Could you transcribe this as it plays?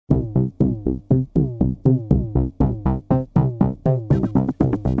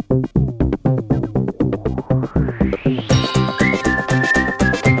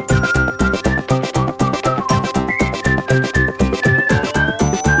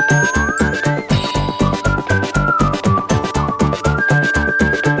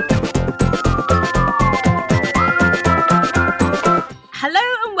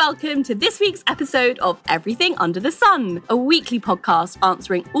to this week's episode of Everything Under the Sun, a weekly podcast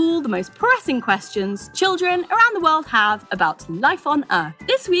answering all the most pressing questions children around the world have about life on Earth.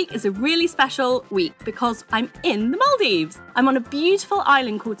 This week is a really special week because I'm in the Maldives. I'm on a beautiful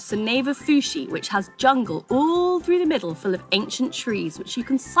island called Soneva Fushi, which has jungle all through the middle full of ancient trees which you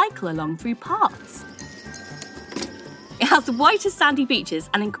can cycle along through paths. It has the whitest sandy beaches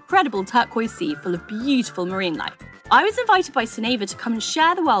and incredible turquoise sea full of beautiful marine life. I was invited by Soneva to come and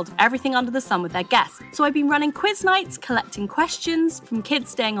share the world of everything under the sun with their guests. So I've been running quiz nights, collecting questions from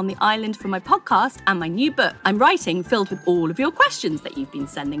kids staying on the island for my podcast and my new book I'm writing filled with all of your questions that you've been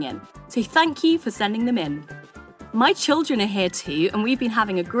sending in. So thank you for sending them in. My children are here too, and we've been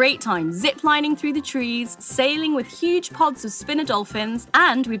having a great time ziplining through the trees, sailing with huge pods of spinner dolphins,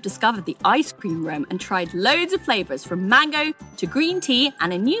 and we've discovered the ice cream room and tried loads of flavours from mango to green tea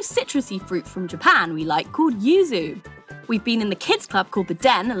and a new citrusy fruit from Japan we like called yuzu. We've been in the kids club called The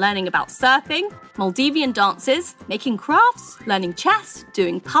Den, learning about surfing, Maldivian dances, making crafts, learning chess,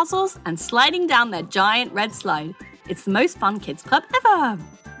 doing puzzles, and sliding down their giant red slide. It's the most fun kids club ever.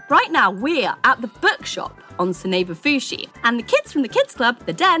 Right now, we're at the bookshop on Soneva Fushi, and the kids from the kids club,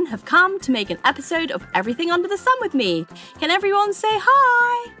 The Den, have come to make an episode of Everything Under the Sun with me. Can everyone say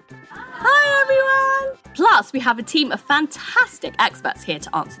hi? Hi, everyone! Plus, we have a team of fantastic experts here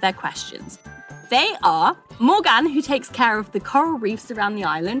to answer their questions. They are Morgane, who takes care of the coral reefs around the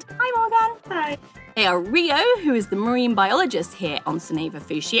island. Hi, Morgane. Hi. They are Rio, who is the marine biologist here on Soneva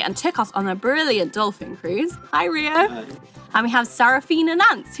Fushi and took us on a brilliant dolphin cruise. Hi, Rio. Hi. And we have Sarafina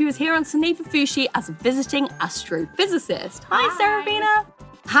Nance, who is here on Soneva Fushi as a visiting astrophysicist. Hi, Sarafina.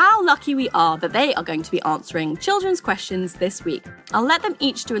 How lucky we are that they are going to be answering children's questions this week. I'll let them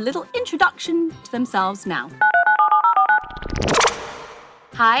each do a little introduction to themselves now.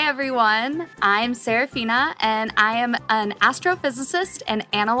 Hi everyone, I'm Sarafina and I am an astrophysicist and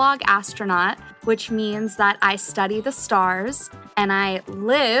analog astronaut, which means that I study the stars and I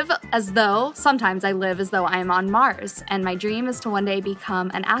live as though I'm on Mars. And my dream is to one day become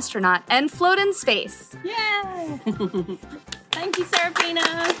an astronaut and float in space. Yay! Thank you, Sarafina.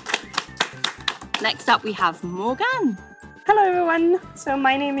 Next up we have Morgane. Hello everyone. So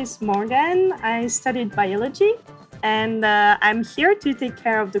my name is Morgane. I studied biology and I'm here to take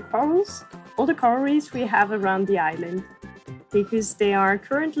care of the corals, all the coral reefs we have around the island, because they are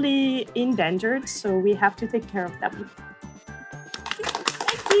currently endangered, so we have to take care of them.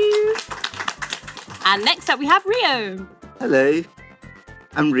 Thank you. And next up we have Rio. Hello,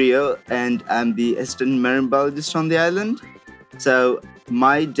 I'm Rio and I'm the assistant marine biologist on the island. So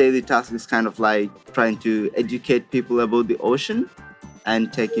my daily task is kind of like trying to educate people about the ocean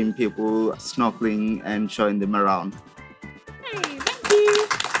and taking people snorkeling and showing them around. Hey, thank you.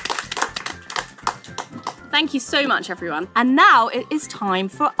 Thank you so much, everyone. And now it is time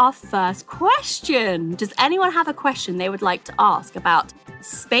for our first question. Does anyone have a question they would like to ask about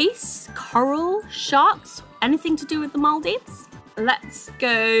space, coral, sharks, anything to do with the Maldives? Let's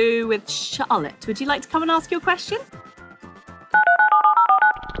go with Charlotte. Would you like to come and ask your question?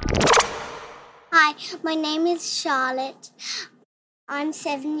 Hi, my name is Charlotte. I'm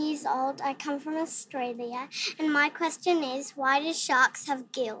 7 years old. I come from Australia. And my question is, why do sharks have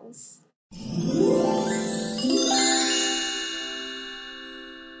gills?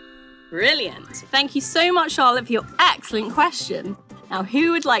 Brilliant. Thank you so much, Charlotte, for your excellent question. Now,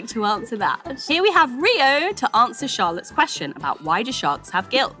 who would like to answer that? Here we have Rio to answer Charlotte's question about why do sharks have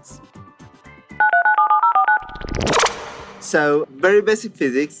gills. So, very basic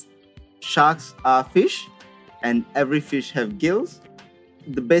physics. Sharks are fish and every fish have gills.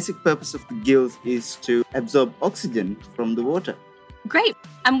 The basic purpose of the gills is to absorb oxygen from the water. Great.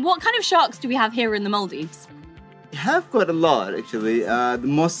 And what kind of sharks do we have here in the Maldives? We have quite a lot, actually. The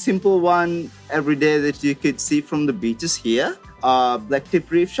most simple one every day that you could see from the beaches here are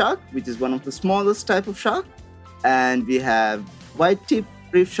black-tip reef shark, which is one of the smallest type of shark. And we have white-tip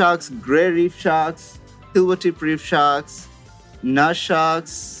reef sharks, grey reef sharks, silver-tip reef sharks, nurse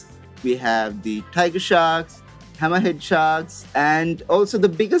sharks. We have the tiger sharks, hammerhead sharks, and also the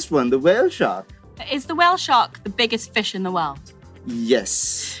biggest one, the whale shark. Is the whale shark the biggest fish in the world?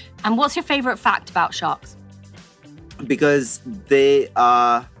 Yes. And what's your favourite fact about sharks? Because they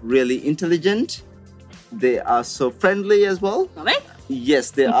are really intelligent. They are so friendly as well. Are they?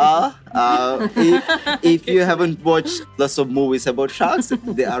 Yes, they are. If you haven't watched lots of movies about sharks,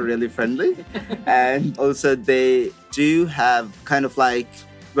 they are really friendly. And also they do have kind of like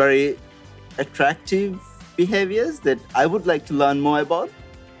very attractive behaviors that I would like to learn more about.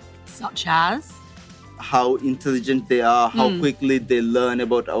 Such as? How intelligent they are, how quickly they learn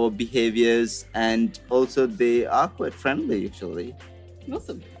about our behaviors, and also they are quite friendly, actually.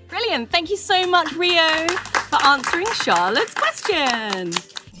 Awesome. Brilliant. Thank you so much, Rio, for answering Charlotte's question.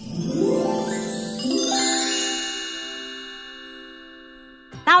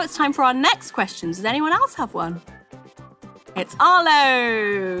 Now it's time for our next questions. Does anyone else have one? It's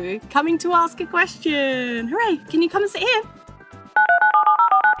Arlo coming to ask a question. Hooray. Can you come and sit here?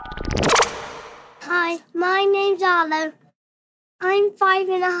 Hi, my name's Arlo. I'm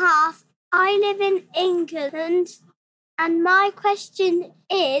 5.5. I live in England. And my question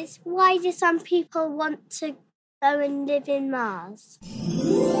is, why do some people want to go and live in Mars?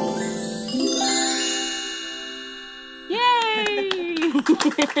 Yay!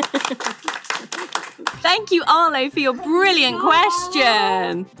 Thank you, Arlo, for your brilliant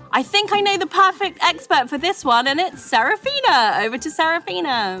question. I think I know the perfect expert for this one, and it's Sarafina. Over to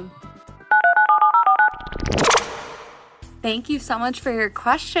Sarafina. Thank you so much for your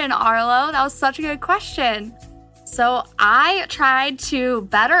question, Arlo. That was such a good question. So I tried to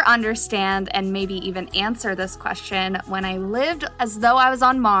better understand and maybe even answer this question when I lived as though I was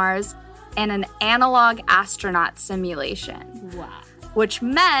on Mars in an analog astronaut simulation. Wow. Which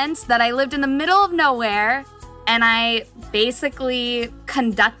meant that I lived in the middle of nowhere and I basically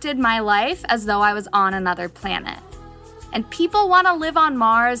conducted my life as though I was on another planet. And people want to live on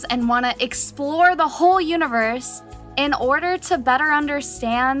Mars and want to explore the whole universe in order to better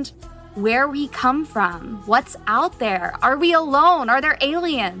understand where we come from, what's out there, are we alone, are there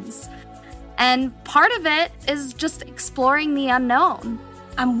aliens? And part of it is just exploring the unknown.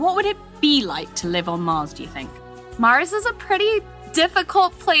 And what would it be like to live on Mars, do you think? Mars is a pretty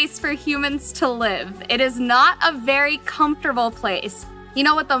difficult place for humans to live. It is not a very comfortable place. You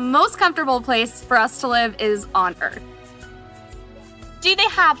know what the most comfortable place for us to live is on Earth. Do they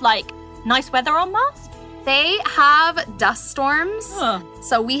have, nice weather on Mars? They have dust storms. Huh.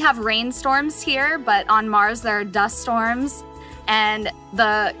 So we have rainstorms here, but on Mars there are dust storms. And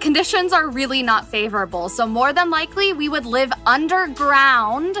the conditions are really not favorable. So more than likely, we would live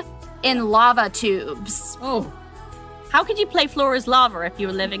underground in lava tubes. Oh. How could you play Flora's Lava if you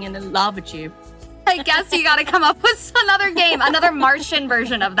were living in a lava tube? I guess you gotta come up with another game, another Martian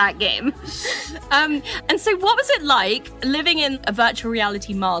version of that game. And so what was it like living in a virtual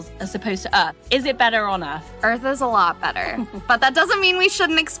reality Mars as opposed to Earth? Is it better on Earth? Earth is a lot better, but that doesn't mean we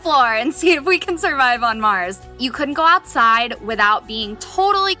shouldn't explore and see if we can survive on Mars. You couldn't go outside without being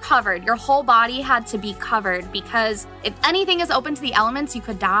totally covered. Your whole body had to be covered because if anything is open to the elements, you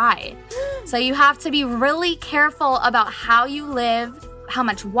could die. So you have to be really careful about how you live, how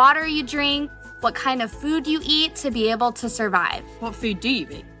much water you drink, what kind of food you eat to be able to survive. What food do you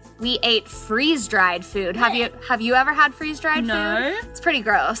eat? We ate freeze-dried food. Have you ever had freeze-dried No. food? It's pretty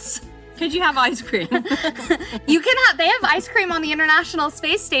gross. Could you have ice cream? They have ice cream on the International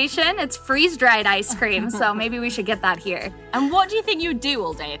Space Station. It's freeze-dried ice cream, so maybe we should get that here. And what do you think you would do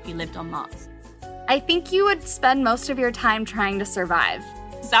all day if you lived on Mars? I think you would spend most of your time trying to survive.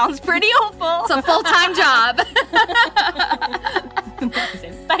 Sounds pretty awful. It's a full-time job.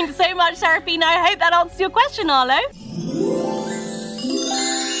 Thanks so much, Sarafina. I hope that answers your question, Arlo.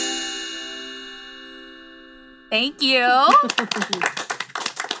 Thank you.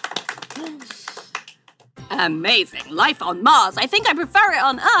 Amazing. Life on Mars. I think I prefer it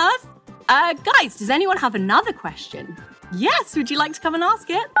on Earth. Guys, does anyone have another question? Yes, would you like to come and ask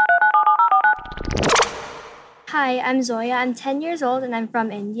it? Hi, I'm Zoya. I'm 10 years old and I'm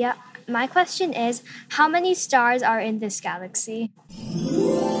from India. My question is, how many stars are in this galaxy?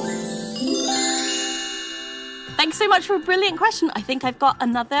 Thanks so much for a brilliant question. I think I've got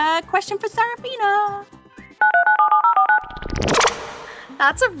another question for Sarafina.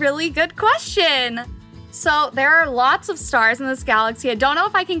 That's a really good question. So there are lots of stars in this galaxy. I don't know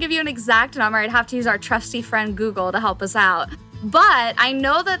if I can give you an exact number. I'd have to use our trusty friend Google to help us out. But I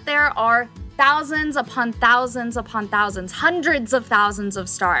know that there are thousands upon thousands upon thousands, hundreds of thousands of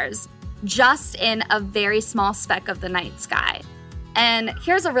stars just in a very small speck of the night sky. And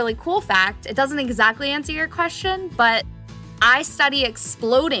here's a really cool fact. It doesn't exactly answer your question, but I study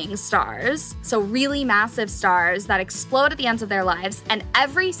exploding stars, so really massive stars that explode at the ends of their lives, and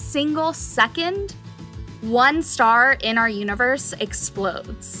every single second, one star in our universe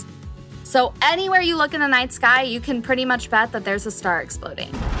explodes. So anywhere you look in the night sky, you can pretty much bet that there's a star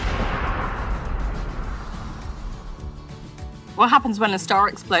exploding. What happens when a star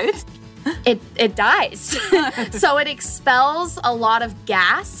explodes? It dies. So it expels a lot of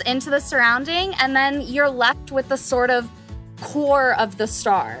gas into the surrounding, and then you're left with the sort of core of the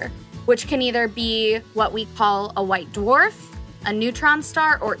star, which can either be what we call a white dwarf, a neutron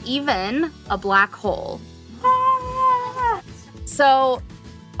star, or even a black hole. So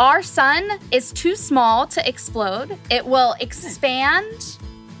our sun is too small to explode. It will expand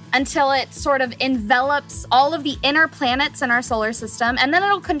until it sort of envelops all of the inner planets in our solar system, and then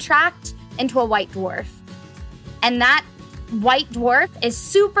it'll contract into a white dwarf. And that white dwarf is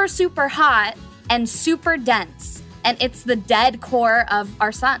super, super hot and super dense, and it's the dead core of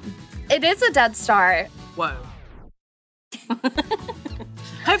our sun. It is a dead star. Whoa.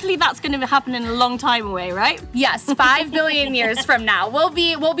 Hopefully that's going to happen in a long time away, right? Yes, 5 billion years from now. We'll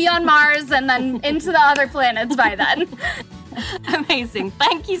be on Mars and then into the other planets by then. Amazing.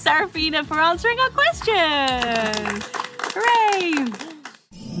 Thank you, Sarafina, for answering our question. Hooray!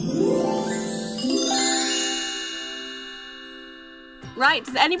 Right,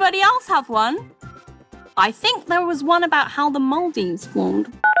 does anybody else have one? I think there was one about how the Maldives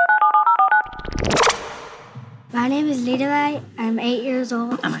formed. My name is Leadaway. I'm 8 years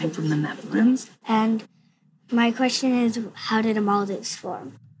old. And I'm from the Netherlands. And my question is, how did the Maldives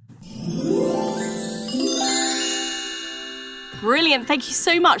form? Brilliant. Thank you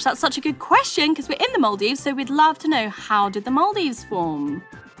so much. That's such a good question because we're in the Maldives, so we'd love to know, how did the Maldives form?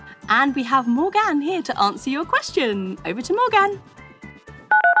 And we have Morgane here to answer your question. Over to Morgane.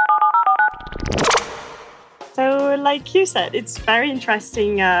 So, like you said, it's a very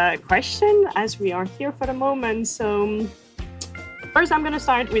interesting question as we are here for the moment. So, first I'm going to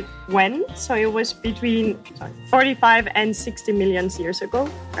start with when. So, it was between 45 and 60 million years ago,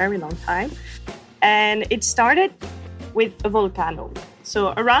 very long time. And it started with a volcano.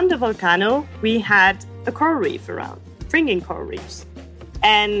 So, around the volcano, we had a coral reef around, fringing coral reefs.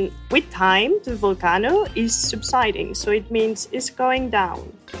 And with time, the volcano is subsiding. So, it means it's going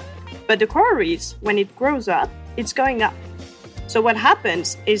down. But the coral reefs, when it grows up, it's going up. So what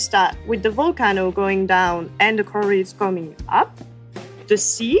happens is that with the volcano going down and the coral reefs going up, the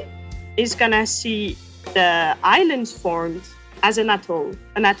sea is gonna see the islands formed as an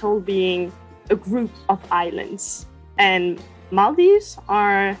atoll being a group of islands. And Maldives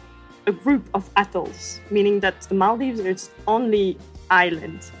are a group of atolls, meaning that the Maldives is only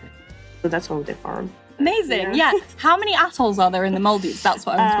islands. So that's how they form. Amazing, yeah. How many atolls are there in the Maldives? That's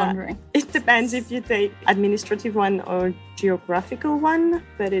what I was wondering. It depends if you take administrative one or geographical one,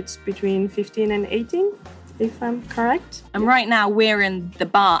 but it's between 15 and 18, if I'm correct. And right now we're in the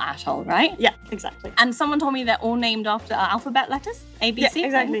Bar Atoll, right? Yeah, exactly. And someone told me they're all named after alphabet letters, A, B, C. Yeah,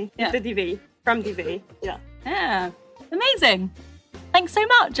 exactly. Yeah. The DV, from DV, yeah. Yeah, amazing. Thanks so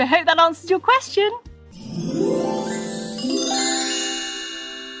much. I hope that answers your question.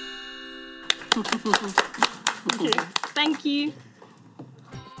 Thank you.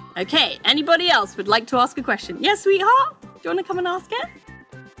 Okay, anybody else would like to ask a question? Yes, sweetheart? Do you want to come and ask it?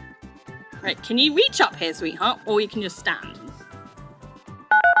 Right, can you reach up here, sweetheart? Or you can just stand.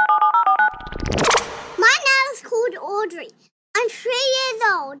 My name is called Audrey. I'm 3 years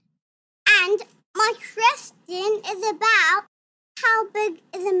old. And my question is about how big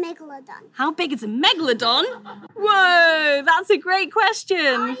is a megalodon? How big is a megalodon? Whoa, that's a great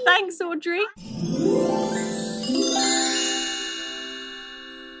question. Thanks, Audrey.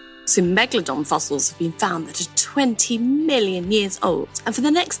 So megalodon fossils have been found that are 20 million years old. And for the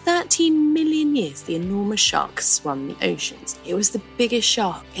next 13 million years, the enormous shark swam the oceans. It was the biggest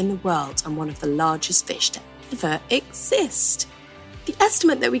shark in the world and one of the largest fish to ever exist. The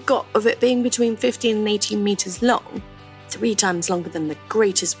estimate that we got of it being between 15 and 18 meters long, 3 times longer than the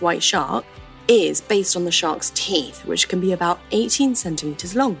greatest white shark, is based on the shark's teeth, which can be about 18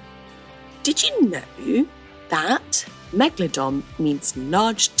 centimeters long. Did you know that megalodon means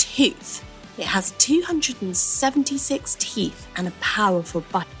large tooth? It has 276 teeth and a powerful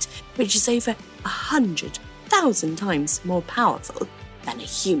bite, which is over 100,000 times more powerful than a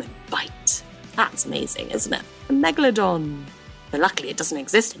human bite. That's amazing, isn't it? A megalodon. But luckily it doesn't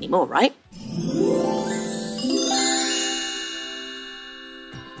exist anymore, right?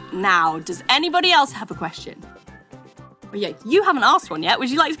 Now, does anybody else have a question? Oh yeah, you haven't asked one yet. Would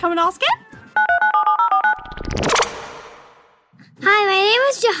you like to come and ask it? Hi, my name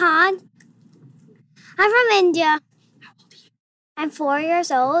is Jahan. I'm from India. How old are you? I'm 4 years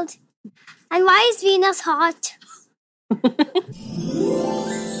old. And why is Venus hot?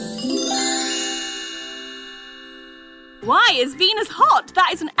 Why is Venus hot?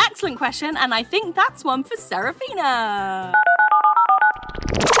 That is an excellent question, and I think that's one for Sarafina.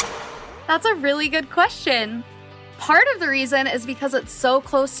 That's a really good question. Part of the reason is because it's so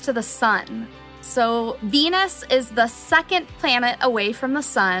close to the sun. So Venus is the second planet away from the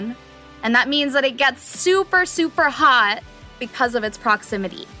sun, and that means that it gets super, super hot because of its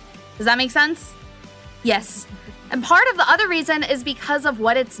proximity. Does that make sense? Yes. And part of the other reason is because of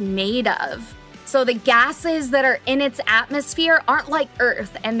what it's made of. So the gases that are in its atmosphere aren't like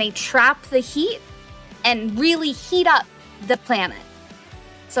Earth, and they trap the heat and really heat up the planet.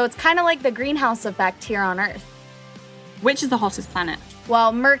 So it's kind of like the greenhouse effect here on Earth. Which is the hottest planet?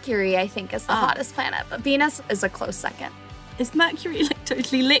 Well, Mercury, I think, is the hottest planet, but Venus is a close second. Is Mercury like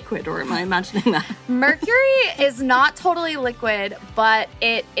totally liquid, or am I imagining that? Mercury is not totally liquid, but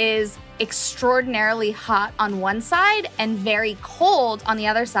it is extraordinarily hot on one side and very cold on the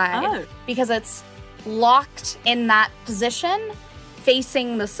other side because it's locked in that position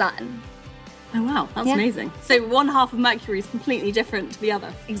facing the sun. Oh, wow. That's amazing. So one half of Mercury is completely different to the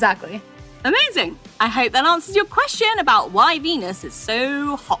other. Exactly. Amazing. I hope that answers your question about why Venus is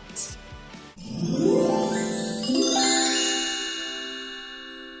so hot.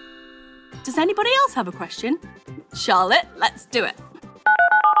 Does anybody else have a question? Charlotte, let's do it.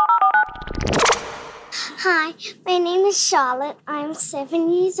 Hi, my name is Charlotte. I'm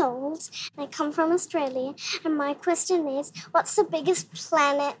 7 years old. I come from Australia. And my question is, what's the biggest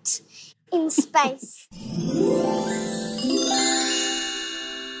planet in space?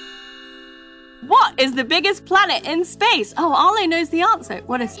 What is the biggest planet in space? Oh, Arlo knows the answer.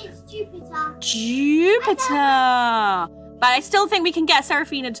 What is it? It's Jupiter. Jupiter. But I still think we can get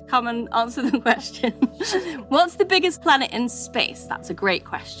Sarafina to come and answer the question. What's the biggest planet in space? That's a great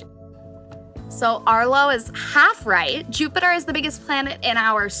question. So Arlo is half right. Jupiter is the biggest planet in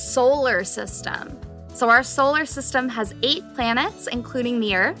our solar system. So our solar system has 8 planets, including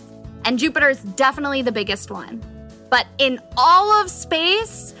the Earth, and Jupiter is definitely the biggest one. But in all of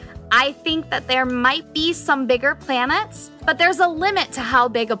space, I think that there might be some bigger planets, but there's a limit to how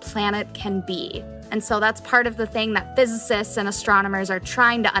big a planet can be. And so that's part of the thing that physicists and astronomers are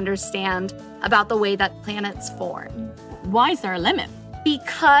trying to understand about the way that planets form. Why is there a limit?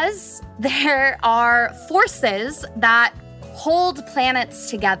 Because there are forces that hold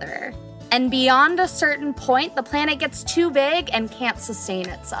planets together. And beyond a certain point, the planet gets too big and can't sustain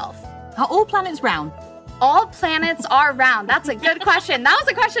itself. Are all planets round? All planets are round. That's a good question. That was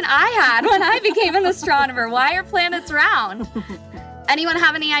a question I had when I became an astronomer. Why are planets round? Anyone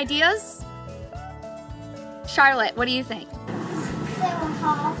have any ideas? Charlotte, what do you think?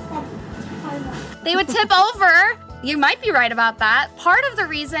 They would tip over. You might be right about that. Part of the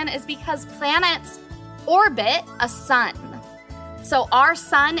reason is because planets orbit a sun. So our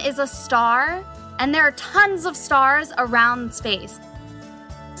sun is a star, and there are tons of stars around space.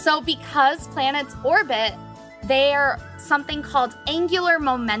 So because planets orbit, something called angular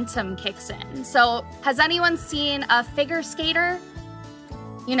momentum kicks in. So has anyone seen a figure skater?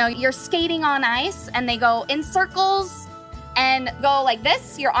 You know, you're skating on ice, and they go in circles and go like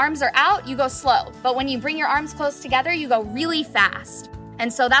this. Your arms are out, you go slow. But when you bring your arms close together, you go really fast.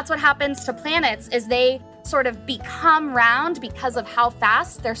 And so that's what happens to planets, is they sort of become round because of how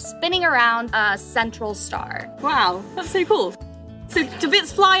fast they're spinning around a central star. Wow, that's so cool. So do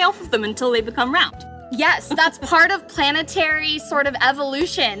bits fly off of them until they become round? Yes, that's part of planetary sort of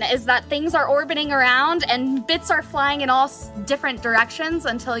evolution, is that things are orbiting around and bits are flying in all different directions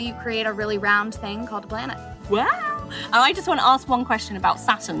until you create a really round thing called a planet. Wow. And I just want to ask one question about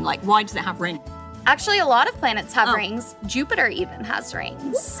Saturn. Like, why does it have rings? Actually, a lot of planets have rings. Jupiter even has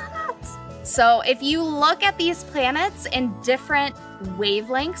rings. What? So if you look at these planets in different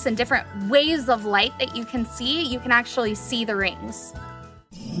wavelengths and different waves of light that you can see, you can actually see the rings.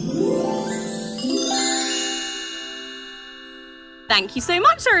 Thank you so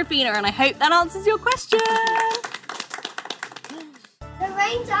much, Sarafina, and I hope that answers your question. The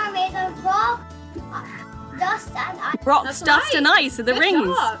rings are made of rock, dust, and ice. Rocks, dust, and ice are the Good rings.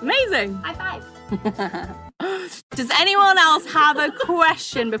 job. Amazing. High five. Does anyone else have a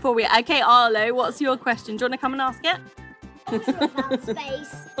question before we... Okay, Arlo, what's your question? Do you want to come and ask it? Also about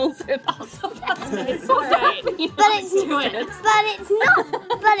space. Also about space. Right. But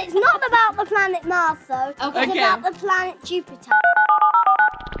it's not about the planet Mars, though. Okay. It's about the planet Jupiter.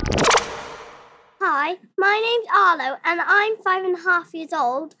 Hi, my name's Arlo, and I'm 5.5 years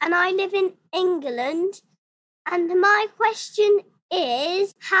old, and I live in England. And my question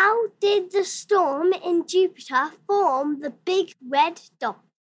is, how did the storm in Jupiter form the big red dot?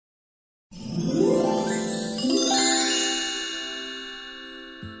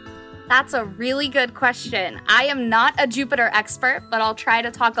 That's a really good question. I am not a Jupiter expert, but I'll try to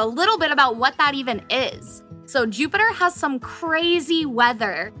talk a little bit about what that even is. So Jupiter has some crazy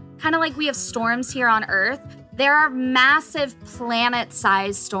weather, kind of like we have storms here on Earth. There are massive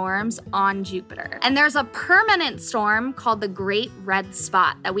planet-sized storms on Jupiter. And there's a permanent storm called the Great Red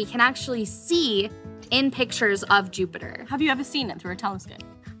Spot that we can actually see in pictures of Jupiter. Have you ever seen it through a telescope?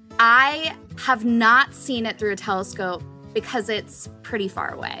 I have not seen it through a telescope because it's pretty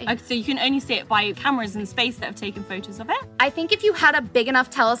far away. Okay, so you can only see it by cameras in space that have taken photos of it? I think if you had a big enough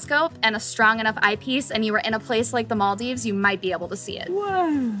telescope and a strong enough eyepiece and you were in a place like the Maldives, you might be able to see it.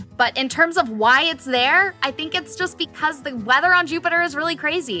 Whoa. But in terms of why it's there, I think it's just because the weather on Jupiter is really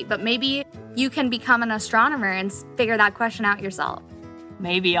crazy. But maybe you can become an astronomer and figure that question out yourself.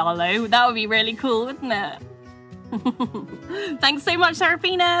 Maybe, Arlo. That would be really cool, wouldn't it? Thanks so much,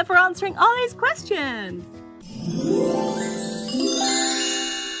 Sarafina, for answering Arlo's question.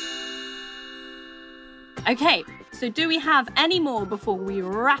 Okay, so do we have any more before we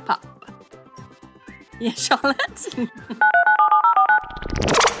wrap up? Yeah, Charlotte?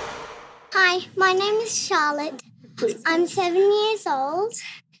 Hi, my name is Charlotte. I'm 7 years old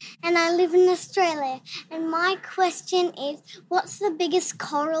and I live in Australia. And my question is, what's the biggest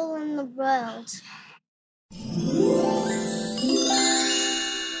coral in the world?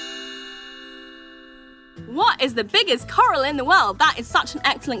 What is the biggest coral in the world? That is such an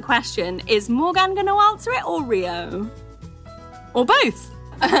excellent question. Is Morgane going to answer it or Rio? Or both?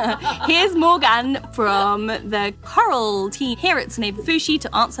 Here's Morgane from the coral team here at Soneva Fushi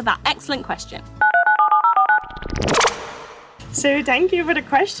to answer that excellent question. So thank you for the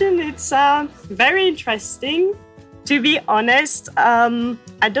question. It's very interesting. To be honest,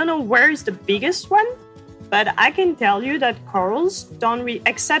 I don't know where is the biggest one, but I can tell you that corals don't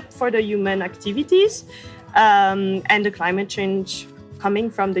except for the human activities and the climate change coming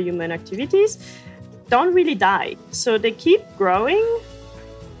from the human activities, don't really die. So they keep growing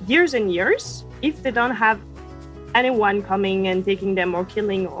years and years. If they don't have anyone coming and taking them or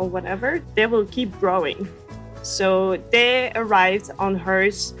killing or whatever, they will keep growing. So they arrived on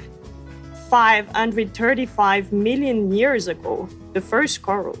Earth 535 million years ago, the first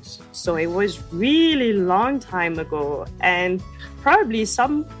corals. So it was really long time ago. And probably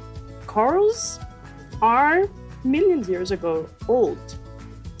some corals are millions of years ago old.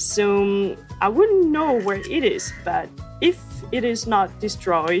 So I wouldn't know where it is, but if it is not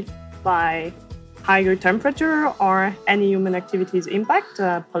destroyed by higher temperature or any human activities impact,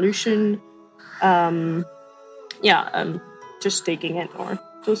 pollution, just taking it or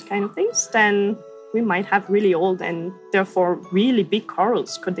those kind of things, then we might have really old and therefore really big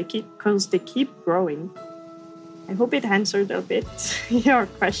corals because they keep growing. I hope it answered a bit your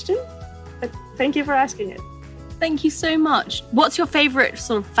question, but thank you for asking it. Thank you so much. What's your favorite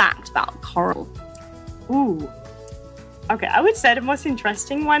sort of fact about coral? Ooh. Okay, I would say the most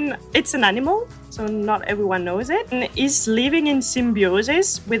interesting one, it's an animal, so not everyone knows it, and is living in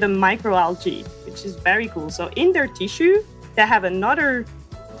symbiosis with a microalgae, which is very cool. So in their tissue, they have another,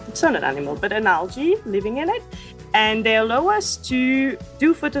 it's not an animal, but an algae living in it, and they allow us to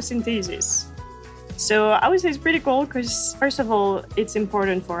do photosynthesis. So I would say it's pretty cool because, first of all, it's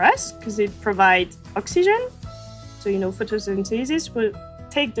important for us because it provides oxygen. So, photosynthesis will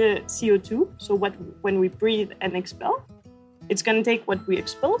take the CO2, so when we breathe and expel, it's going to take what we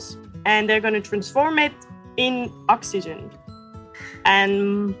expose, and they're going to transform it in oxygen.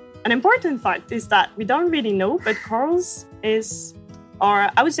 And an important fact is that we don't really know, but corals or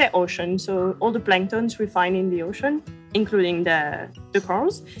I would say ocean, so all the planktons we find in the ocean, including the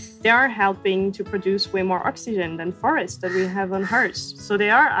corals, they are helping to produce way more oxygen than forests that we have on Earth. So they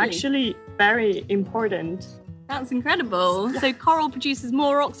are actually very important. That's incredible. Yeah. So coral produces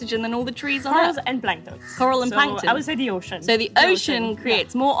more oxygen than all the trees on Corals Earth. and plankton. Coral and plankton. I would say the ocean. So the ocean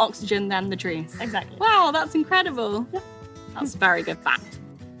creates more oxygen than the trees. Exactly. Wow, that's incredible. Yeah. That's a very good fact.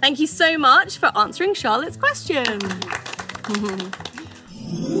 Thank you so much for answering Charlotte's question.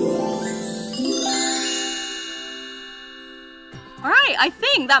 All right, I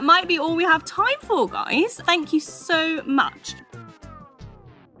think that might be all we have time for, guys. Thank you so much.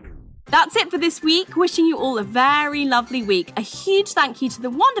 That's it for this week. Wishing you all a very lovely week. A huge thank you to the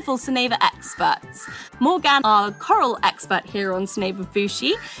wonderful Soneva experts. Morgane, our coral expert here on Soneva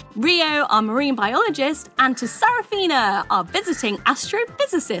Fushi, Rio, our marine biologist, and to Sarafina, our visiting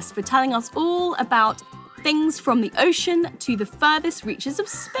astrophysicist, for telling us all about things from the ocean to the furthest reaches of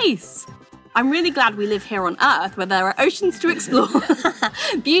space. I'm really glad we live here on Earth, where there are oceans to explore,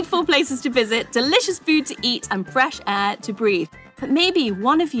 beautiful places to visit, delicious food to eat, and fresh air to breathe. But maybe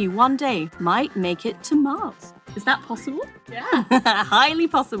one of you one day might make it to Mars. Is that possible? Yeah. Highly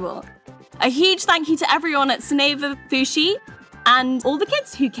possible. A huge thank you to everyone at Soneva Fushi and all the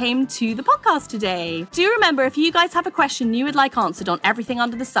kids who came to the podcast today. Do remember, if you guys have a question you would like answered on Everything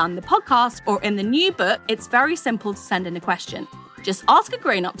Under the Sun, the podcast, or in the new book, it's very simple to send in a question. Just ask a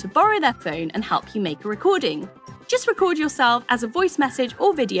grown-up to borrow their phone and help you make a recording. Just record yourself as a voice message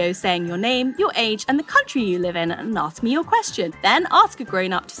or video saying your name, your age, and the country you live in and ask me your question. Then ask a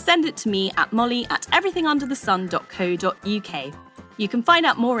grown-up to send it to me at molly@everythingunderthesun.co.uk. You can find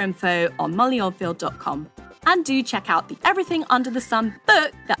out more info on mollyoldfield.com. And do check out the Everything Under the Sun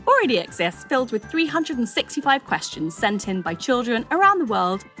book that already exists, filled with 365 questions sent in by children around the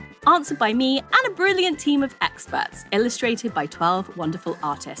world, answered by me and a brilliant team of experts, illustrated by 12 wonderful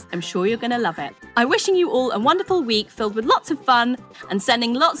artists. I'm sure you're going to love it. I'm wishing you all a wonderful week filled with lots of fun and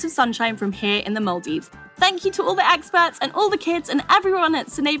sending lots of sunshine from here in the Maldives. Thank you to all the experts and all the kids and everyone at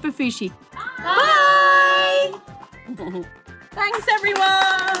Soneva Fushi. Bye! Thanks,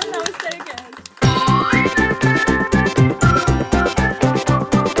 everyone!